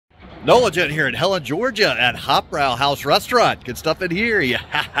NOLA Gent here in Helen, Georgia at Hofbrauhaus Restaurant. Good stuff in here, yeah,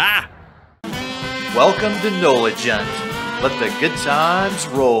 ha ha. Welcome to NOLA Gent. Let the good times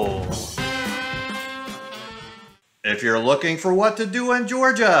roll. If you're looking for what to do in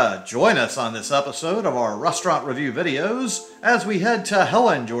Georgia, join us on this episode of our restaurant review videos as we head to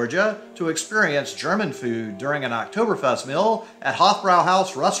Helen, Georgia to experience German food during an Oktoberfest meal at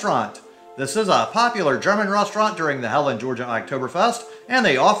Hofbrauhaus Restaurant. This is a popular German restaurant during the Helen, Georgia Oktoberfest, and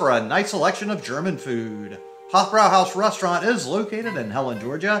they offer a nice selection of German food. Hofbrauhaus Restaurant is located in Helen,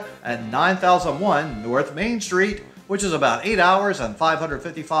 Georgia at 9001 North Main Street, which is about 8 hours and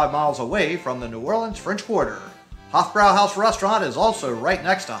 555 miles away from the New Orleans French Quarter. Hofbrauhaus Restaurant is also right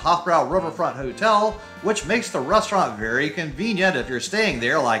next to Hofbrau Riverfront Hotel, which makes the restaurant very convenient if you're staying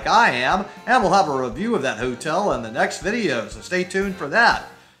there like I am, and we'll have a review of that hotel in the next video, so stay tuned for that.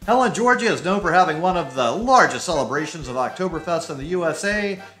 Helen, Georgia is known for having one of the largest celebrations of Oktoberfest in the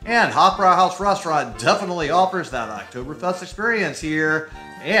USA, and Hofbrauhaus Restaurant definitely offers that Oktoberfest experience here.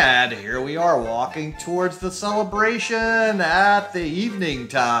 And here we are walking towards the celebration at the evening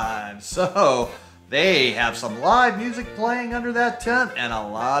time. So they have some live music playing under that tent and a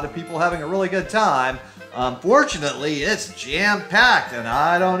lot of people having a really good time. Unfortunately, it's jam-packed and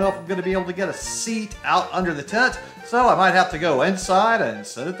I don't know if I'm going to be able to get a seat out under the tent, so I might have to go inside and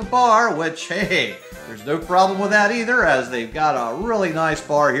sit at the bar, which, hey, there's no problem with that either, as they've got a really nice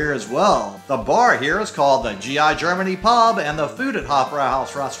bar here as well. The bar here is called the GI Germany Pub, and the food at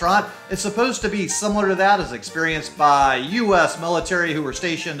Hofbrauhaus Restaurant is supposed to be similar to that as experienced by U.S. military who were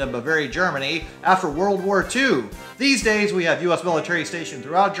stationed in Bavaria, Germany after World War II. These days we have U.S. military stationed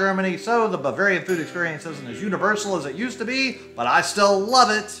throughout Germany, so the Bavarian food experience isn't as universal as it used to be, but I still love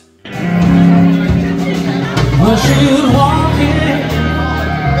it. Well, she was walking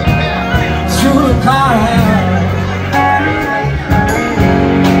through the crowd,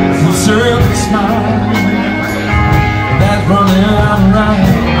 a circle smile that's running around.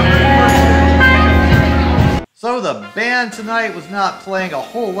 So the band tonight was not playing a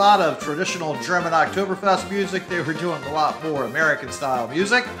whole lot of traditional German Oktoberfest music. They were doing a lot more American style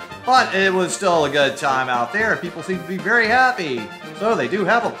music, but it was still a good time out there. People seem to be very happy. So they do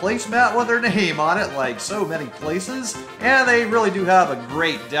have a placemat with their name on it, like so many places, and they really do have a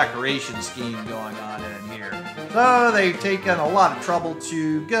great decoration scheme going on in here. So they've taken a lot of trouble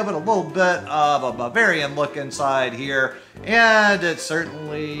to give it a little bit of a Bavarian look inside here, and it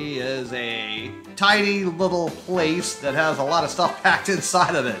certainly is a tidy little place that has a lot of stuff packed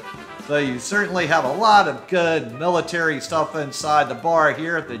inside of it. So you certainly have a lot of good military stuff inside the bar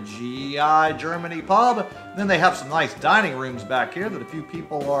here at the GI Germany Pub. Then they have some nice dining rooms back here that a few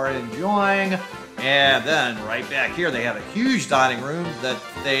people are enjoying. And then right back here they have a huge dining room that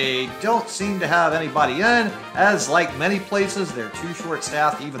they don't seem to have anybody in, as like many places they're too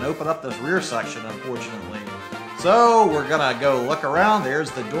short-staffed to even open up this rear section, unfortunately. So we're gonna go look around. There's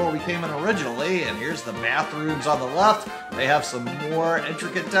the door we came in originally, and here's the bathrooms on the left. They have some more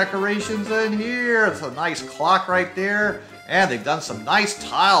intricate decorations in here. It's a nice clock right there, and they've done some nice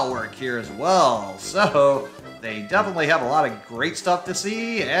tile work here as well. So they definitely have a lot of great stuff to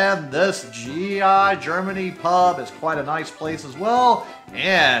see, and this GI Germany Pub is quite a nice place as well,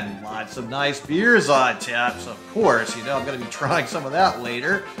 and lots of nice beers on tap. So of course, you know I'm going to be trying some of that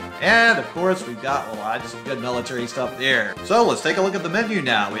later. And of course, we've got lots of good military stuff there. So let's take a look at the menu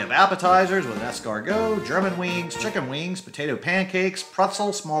now. We have appetizers with escargot, German wings, chicken wings, potato pancakes,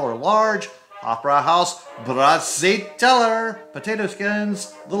 pretzel, small or large, Hofbrauhaus Bratzeteller, potato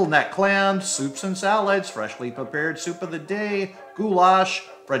skins, little neck clams, soups and salads, freshly prepared soup of the day, goulash,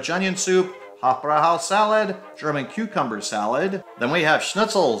 French onion soup, Hofbrauhaus salad, German cucumber salad. Then we have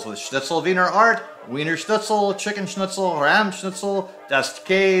schnitzels with Schnitzel Wiener Art, Wiener Schnitzel, Chicken Schnitzel, Ram Schnitzel, Das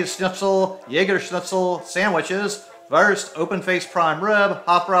Käse Schnitzel, Jäger Schnitzel, sandwiches, Wurst, open-faced prime rib,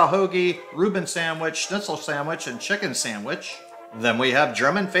 Hofbrau hoagie, Reuben sandwich, Schnitzel sandwich, and chicken sandwich. Then we have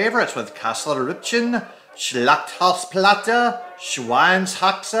German favorites with Kassler Rippchen, Schlachthausplatte,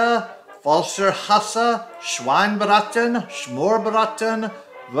 Schweinshaxe, Falscherhasse, Schweinbraten, Schmorbraten,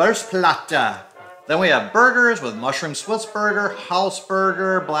 Wurstplatte. Then we have burgers with mushroom Swiss burger, house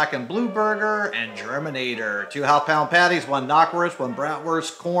burger, black and blue burger, and Germinator. 2 half-pound patties, 1 knockwurst, 1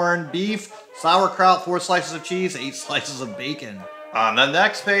 bratwurst, corn, beef, sauerkraut, 4 slices of cheese, 8 slices of bacon. On the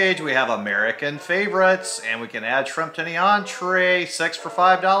next page, we have American favorites, and we can add shrimp to the entree, 6 for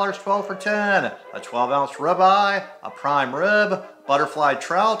 $5, 12 for $10, a 12-ounce ribeye, a prime rib, butterfly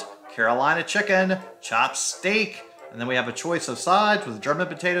trout, Carolina chicken, chopped steak, And then we have a choice of sides with German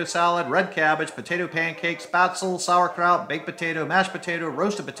potato salad, red cabbage, potato pancakes, spatzel, sauerkraut, baked potato, mashed potato,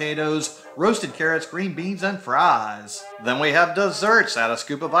 roasted potatoes, roasted carrots, green beans, and fries. Then we have desserts. Add a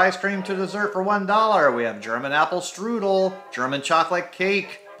scoop of ice cream to dessert for $1. We have German apple strudel, German chocolate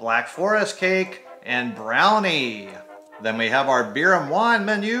cake, black forest cake, and brownie. Then we have our beer and wine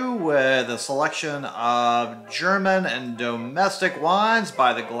menu with a selection of German and domestic wines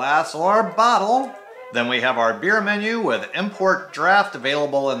by the glass or bottle. Then we have our beer menu with import draft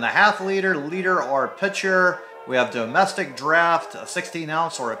available in the half-liter, liter, or pitcher. We have domestic draft, a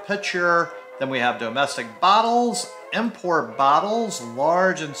 16-ounce or a pitcher. Then we have domestic bottles, import bottles,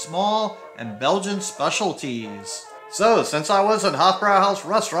 large and small, and Belgian specialties. So, since I was in Hofbrauhaus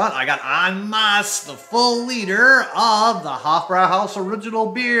Restaurant, I got en masse the full liter of the Hofbrauhaus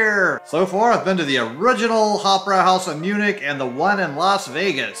original beer. So far, I've been to the original Hofbrauhaus in Munich and the one in Las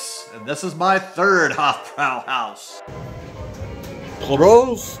Vegas. And this is my third Hofbrauhaus.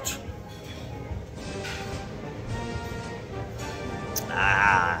 Prost!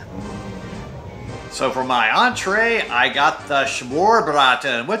 So for my entree, I got the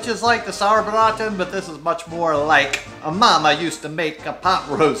Schmorbraten, which is like the Sauerbraten, but this is much more like a mama used to make a pot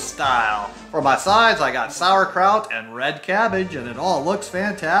roast style. For my sides, I got sauerkraut and red cabbage, and it all looks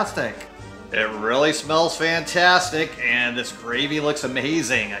fantastic. It really smells fantastic, and this gravy looks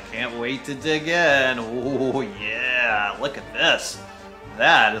amazing. I can't wait to dig in. Oh yeah, look at this.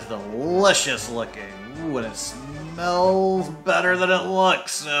 That is delicious looking. Ooh, and it smells better than it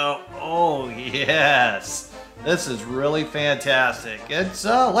looks, so oh yes. This is really fantastic. It's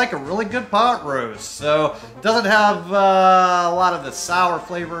like a really good pot roast. So it doesn't have a lot of the sour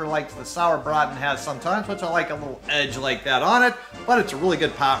flavor like the Sauerbraten has sometimes, which I like a little edge like that on it, but it's a really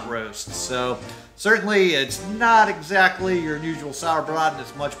good pot roast. So certainly it's not exactly your usual Sauerbraten.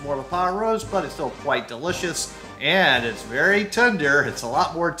 It's much more of a pot roast, but it's still quite delicious. And it's very tender. It's a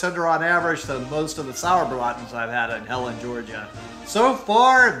lot more tender on average than most of the Sauerbratens I've had in Helen, Georgia. So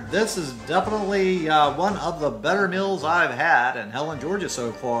far, this is definitely one of the better meals I've had in Helen, Georgia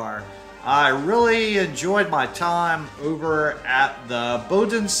so far. I really enjoyed my time over at the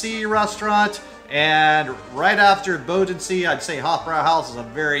Bodensee restaurant. And right after Bodensee, I'd say Hofbrauhaus is a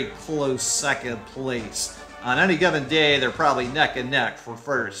very close second place. On any given day, they're probably neck and neck for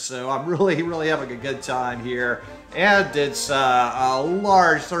first. So I'm really having a good time here. And it's a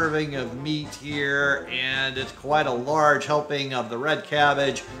large serving of meat here, and it's quite a large helping of the red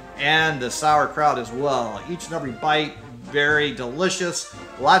cabbage and the sauerkraut as well. Each and every bite, very delicious,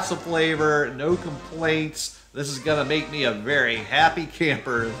 lots of flavor, no complaints. This is gonna make me a very happy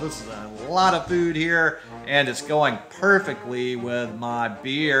camper. This is a lot of food here, and it's going perfectly with my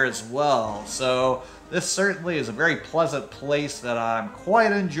beer as well. So this certainly is a very pleasant place that I'm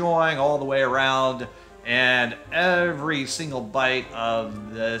quite enjoying all the way around, and every single bite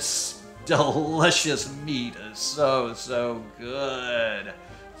of this delicious meat is so good.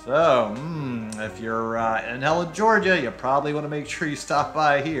 So, if you're in Helen, Georgia, you probably want to make sure you stop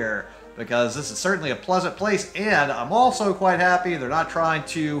by here, because this is certainly a pleasant place, and I'm also quite happy they're not trying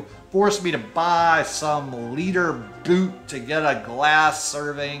to force me to buy some liter boot to get a glass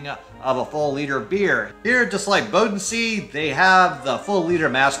serving of a full liter of beer. Here, just like Bodensee, they have the full liter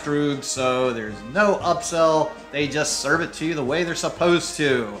Maßkrug, so there's no upsell. They just serve it to you the way they're supposed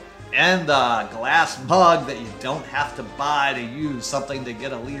to. And the glass mug that you don't have to buy to use something to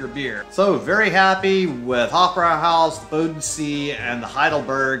get a liter beer. So very happy with Hofbrauhaus, Bodensee, and the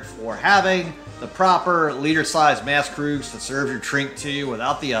Heidelberg for having the proper liter-sized Maßkrugs to serve your drink to you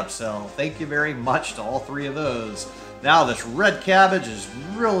without the upsell. Thank you very much to all three of those. Now this red cabbage is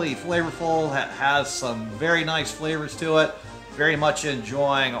really flavorful, has some very nice flavors to it. Very much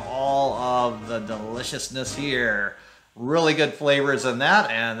enjoying all of the deliciousness here. Really good flavors in that,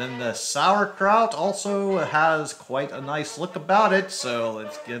 and then the sauerkraut also has quite a nice look about it, so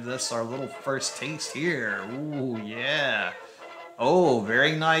let's give this our little first taste here. Ooh, yeah. Oh,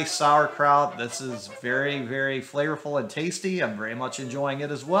 very nice sauerkraut. This is very flavorful and tasty. I'm very much enjoying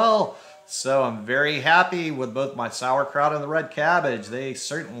it as well. So I'm very happy with both my sauerkraut and the red cabbage. They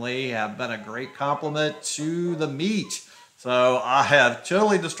certainly have been a great compliment to the meat. So I have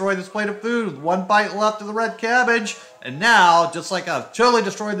totally destroyed this plate of food with one bite left of the red cabbage. And now, just like I've totally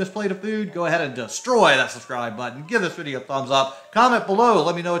destroyed this plate of food, go ahead and destroy that subscribe button. Give this video a thumbs up. Comment below.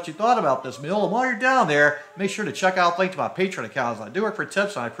 Let me know what you thought about this meal. And while you're down there, make sure to check out the link to my Patreon account, as I do it for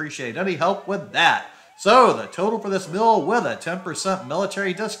tips, and I appreciate any help with that. So the total for this meal with a 10%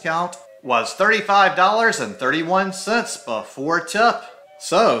 military discount was $35.31 before tip.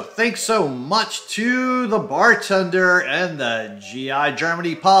 So, thanks so much to the bartender and the GI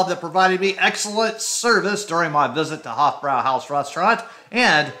Germany pub that provided me excellent service during my visit to Hofbrauhaus Restaurant.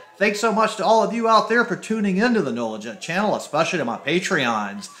 And thanks so much to all of you out there for tuning into the NOLA Gent Channel, especially to my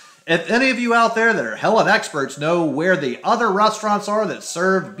Patreons. If any of you out there that are Helen experts know where the other restaurants are that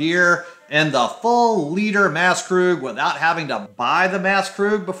serve beer in the full liter Maßkrug without having to buy the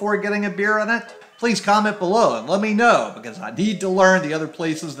Maßkrug before getting a beer in it, please comment below and let me know, because I need to learn the other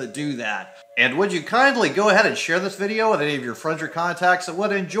places that do that. And would you kindly go ahead and share this video with any of your friends or contacts that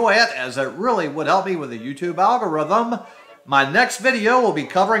would enjoy it, as it really would help me with the YouTube algorithm. My next video will be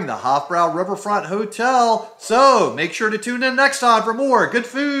covering the Hofbrau Riverfront Hotel, so make sure to tune in next time for more good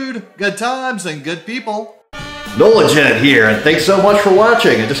food, good times, and good people. NOLA Gent here, and thanks so much for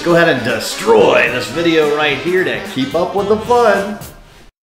watching, and just go ahead and destroy this video right here to keep up with the fun.